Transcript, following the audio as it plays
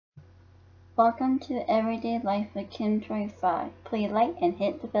Welcome to Everyday Life with Kim 25. Please like and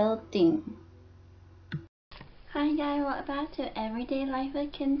hit the bell ding. Hi guys, welcome back to Everyday Life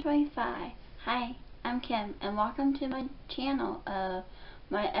with Kim 25. Hi, I'm Kim and welcome to my channel of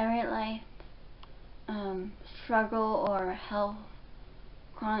my everyday life struggle or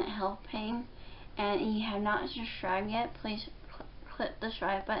chronic health pain. And if you have not subscribed yet, please click the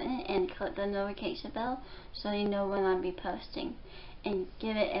subscribe button and click the notification bell so you know when I'll be posting. And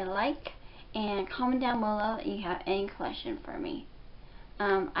give it a like and comment down below if you have any question for me.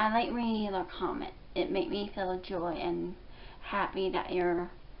 I like reading your comment. It makes me feel joy and happy that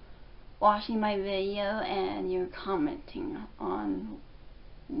you're watching my video and you're commenting on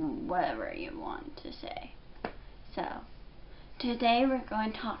whatever you want to say. So today we're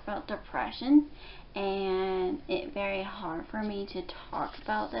going to talk about depression, and it's very hard for me to talk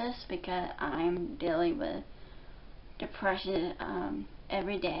about this because I'm dealing with depression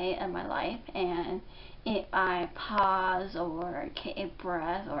every day of my life, and if I pause or take a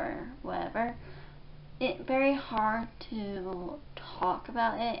breath or whatever, it's very hard to talk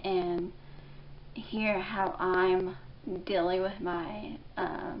about it and hear how I'm dealing with my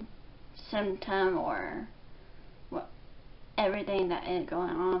symptom or everything that is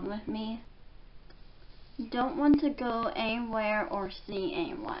going on with me. Don't want to go anywhere or see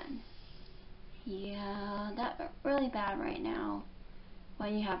anyone. Yeah, that's really bad right now.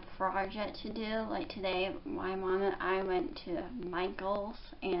 When you have projects to do, like today, my mom and I went to Michael's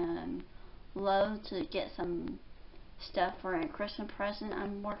and Lowe's to get some stuff for a Christmas present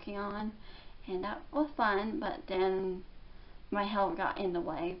I'm working on, and that was fun, but then my health got in the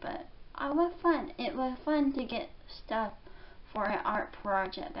way, but it was fun. It was fun to get stuff for an art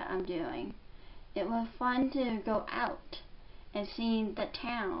project that I'm doing. It was fun to go out and see the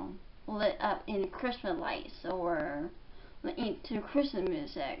town lit up in Christmas lights, or listening to Christmas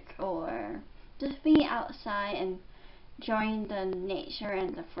music, or just be outside and enjoying the nature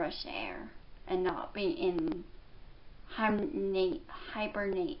and the fresh air and not be in hibernating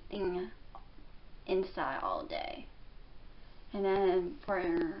inside all day. And then for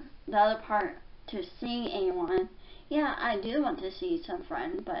the other part, to see anyone, yeah, I do want to see some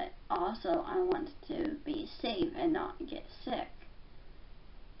friends, but also I want to be safe and not get sick.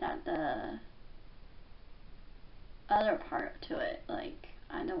 That's the other part to it. Like,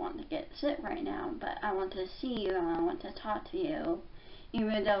 I don't want to get sick right now, but I want to see you and I want to talk to you,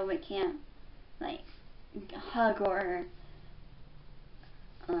 even though we can't like hug or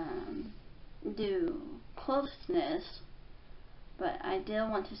do closeness. But I do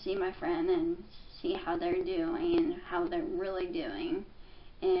want to see my friend and see how they're doing and how they're really doing.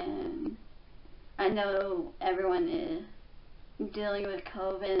 And I know everyone is dealing with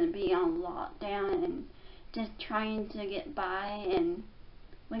COVID and being on lockdown and just trying to get by, and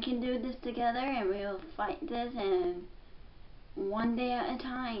we can do this together and we'll fight this, and one day at a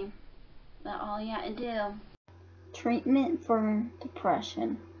time. That's all you have to do. Treatment for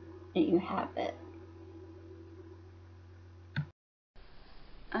depression, if you have it.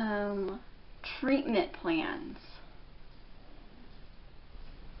 Treatment plans.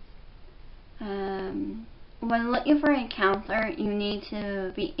 When looking for a counselor, you need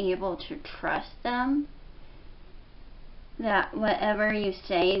to be able to trust them, that whatever you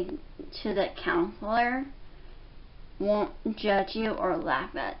say to the counselor won't judge you or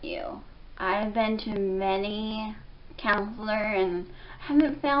laugh at you. I've been to many counselors and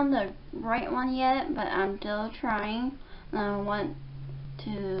haven't found the right one yet, but I'm still trying. I want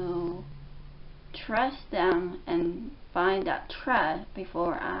to trust them and find that trust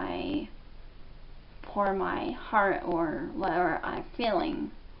before I pour my heart or whatever I'm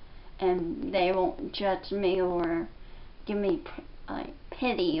feeling, and they won't judge me or give me like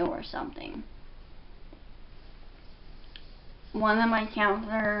pity or something. One of my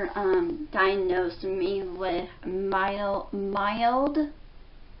counselors diagnosed me with mild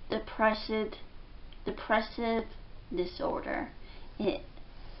depressive disorder.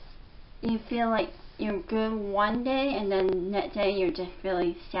 You feel like you're good one day, and then next day you're just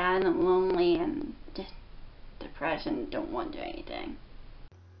feeling sad and lonely and just depressed and don't want to do anything.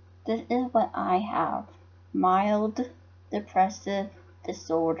 This is what I have: mild depressive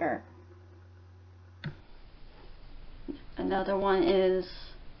disorder. Another one is,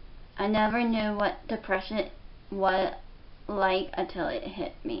 I never knew what depression was like until it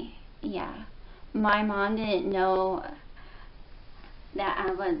hit me. Yeah, my mom didn't know that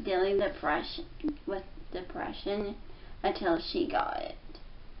I was dealing with depression until she got it,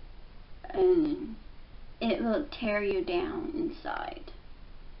 and it will tear you down inside.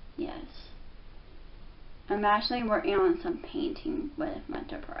 Yes. I'm actually working on some painting with my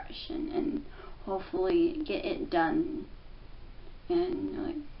depression and hopefully get it done and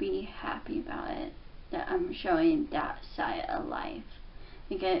like be happy about it, that I'm showing that side of life.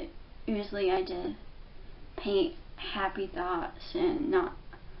 Because usually I just paint happy thoughts and not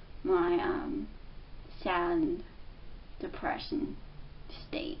my sad depression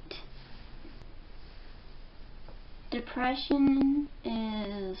state. Depression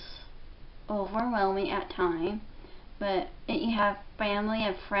is overwhelming at times, but if you have family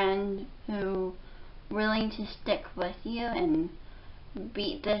and friends who willing to stick with you and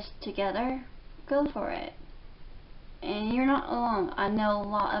beat this together, go for it. And you're not alone. I know a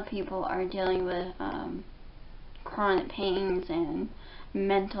lot of people are dealing with chronic pains and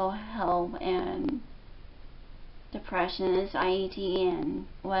mental health and depression, anxiety, and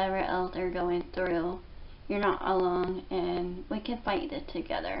whatever else they're going through. You're not alone, and we can fight this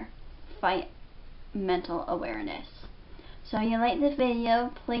together. Fight mental awareness. So if you like this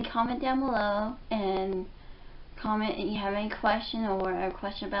video, please comment down below and comment if you have any question or a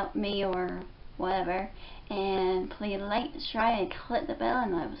question about me or whatever. And please like, subscribe, and click the bell,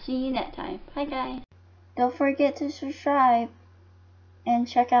 and I will see you next time. Bye guys. Don't forget to subscribe and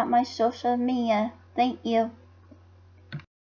check out my social media. Thank you.